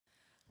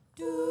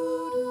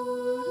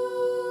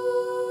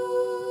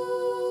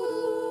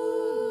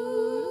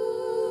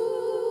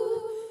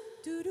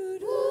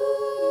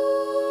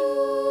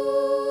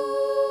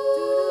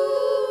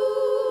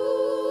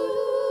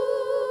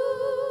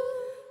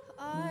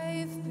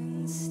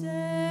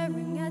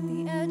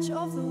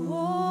of the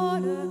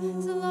water,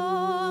 as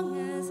long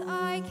as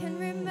I can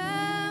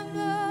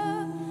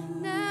remember,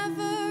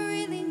 never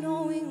really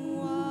knowing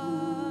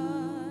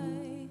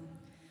why.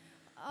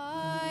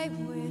 I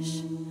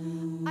wish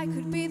I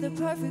could be the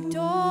perfect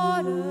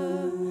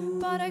daughter,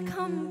 but I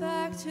come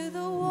back to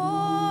the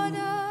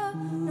water,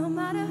 no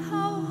matter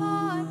how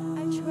hard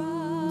I try.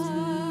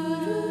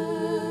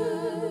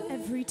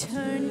 Every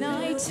turn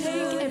I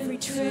take, every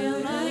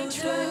trail I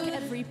track,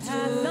 every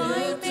path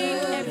I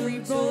make, every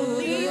road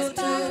leads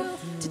back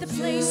to the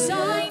place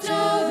I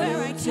know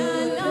where I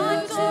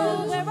cannot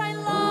go, where I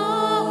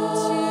long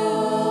to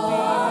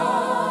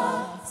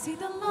be. See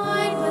the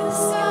line where the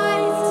sky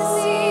meets the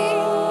sea,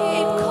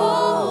 it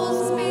calls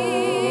me,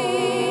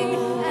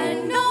 and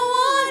no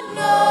one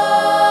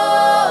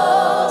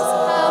knows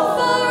how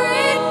far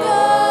it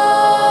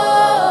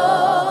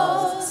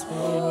goes.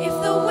 If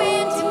the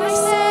wind in my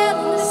sail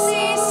and the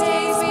sea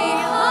stays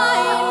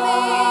behind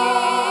me,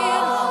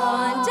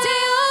 one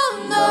day I'll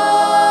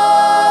know.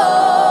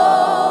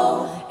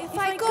 If I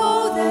go,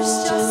 there's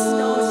just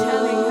no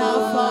telling how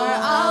far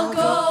I'll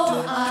go.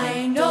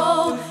 I know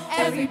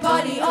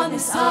everybody on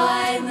this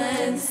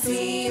island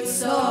seems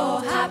so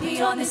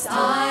happy on this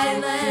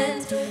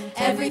island.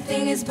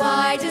 Everything is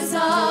by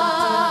design.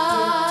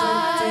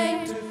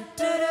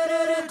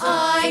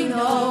 I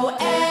know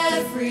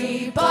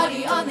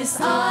everybody on this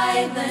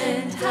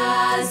island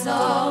has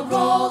a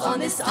role on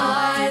this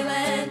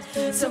island,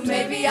 so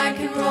maybe I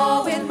can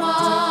roll with mine.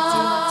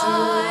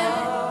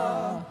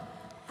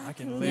 I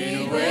can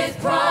lead with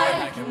pride,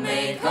 I can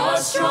make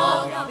us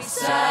strong. I'll be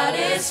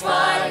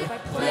satisfied if I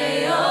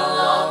play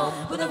along.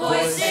 With a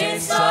voice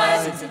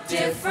inside, it's a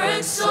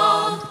different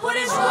song. What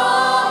is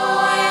wrong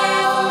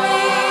with me?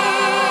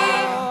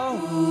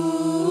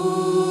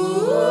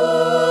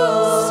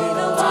 See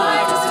the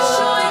light as it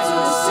shines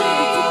on the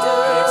sea.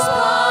 It's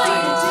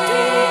blinding,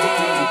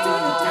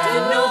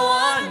 and no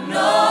one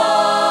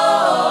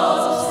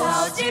knows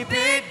how deep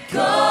it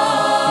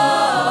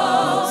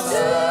goes.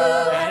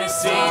 And it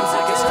seems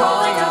like it's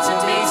calling out to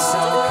me,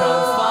 so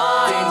come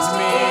find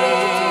me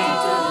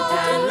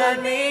and let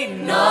me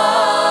know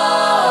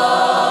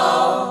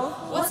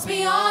What's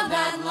beyond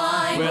that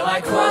line? will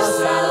I cross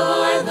that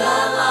line, the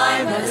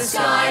line where the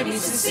sky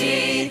meets the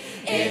sea.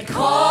 It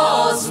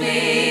calls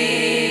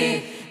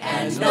me,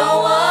 and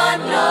no one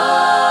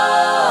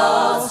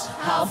knows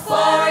how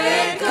far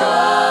it goes.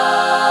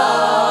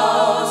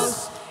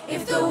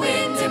 If the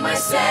wind in my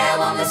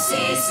sail on the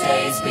sea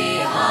stays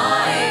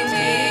behind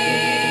me,